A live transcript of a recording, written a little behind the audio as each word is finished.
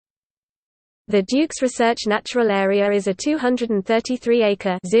The Dukes Research Natural Area is a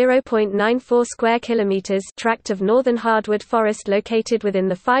 233-acre (0.94 square kilometers) tract of northern hardwood forest located within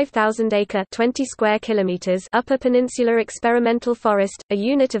the 5,000-acre (20 square kilometers) Upper Peninsula Experimental Forest, a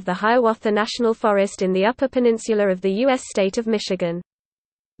unit of the Hiawatha National Forest in the Upper Peninsula of the U.S. state of Michigan.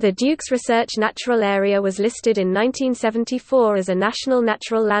 The Dukes Research Natural Area was listed in 1974 as a National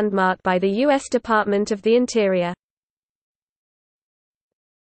Natural Landmark by the U.S. Department of the Interior.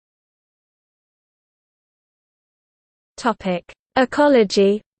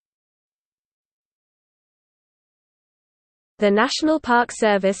 Ecology. The National Park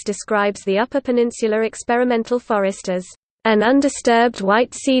Service describes the Upper Peninsula Experimental Forest as an undisturbed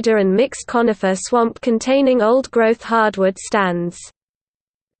white cedar and mixed conifer swamp containing old-growth hardwood stands.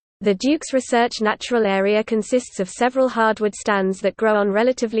 The Dukes Research Natural Area consists of several hardwood stands that grow on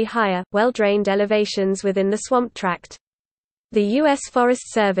relatively higher, well-drained elevations within the swamp tract. The U.S.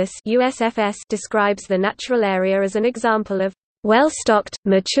 Forest Service (USFS) describes the natural area as an example of well-stocked,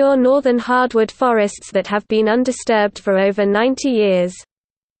 mature northern hardwood forests that have been undisturbed for over 90 years.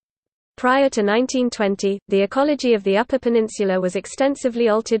 Prior to 1920, the ecology of the Upper Peninsula was extensively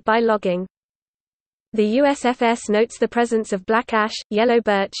altered by logging. The USFS notes the presence of black ash, yellow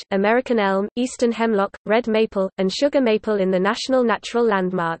birch, American elm, eastern hemlock, red maple, and sugar maple in the National Natural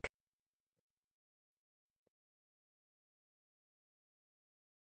Landmark.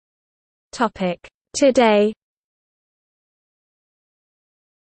 Today,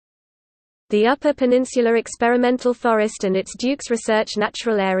 the Upper Peninsula Experimental Forest and its Dukes Research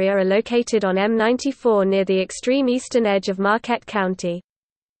Natural Area are located on M94 near the extreme eastern edge of Marquette County.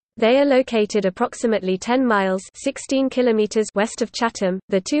 They are located approximately 10 miles (16 kilometers) west of Chatham.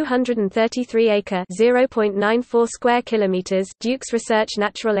 The 233-acre (0.94 square kilometers) Dukes Research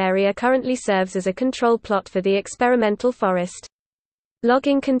Natural Area currently serves as a control plot for the experimental forest.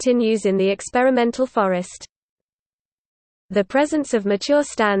 Logging continues in the experimental forest. The presence of mature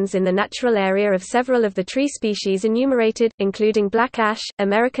stands in the natural area of several of the tree species enumerated, including black ash,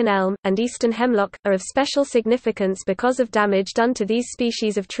 American elm, and eastern hemlock, are of special significance because of damage done to these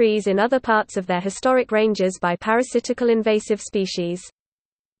species of trees in other parts of their historic ranges by parasitical invasive species.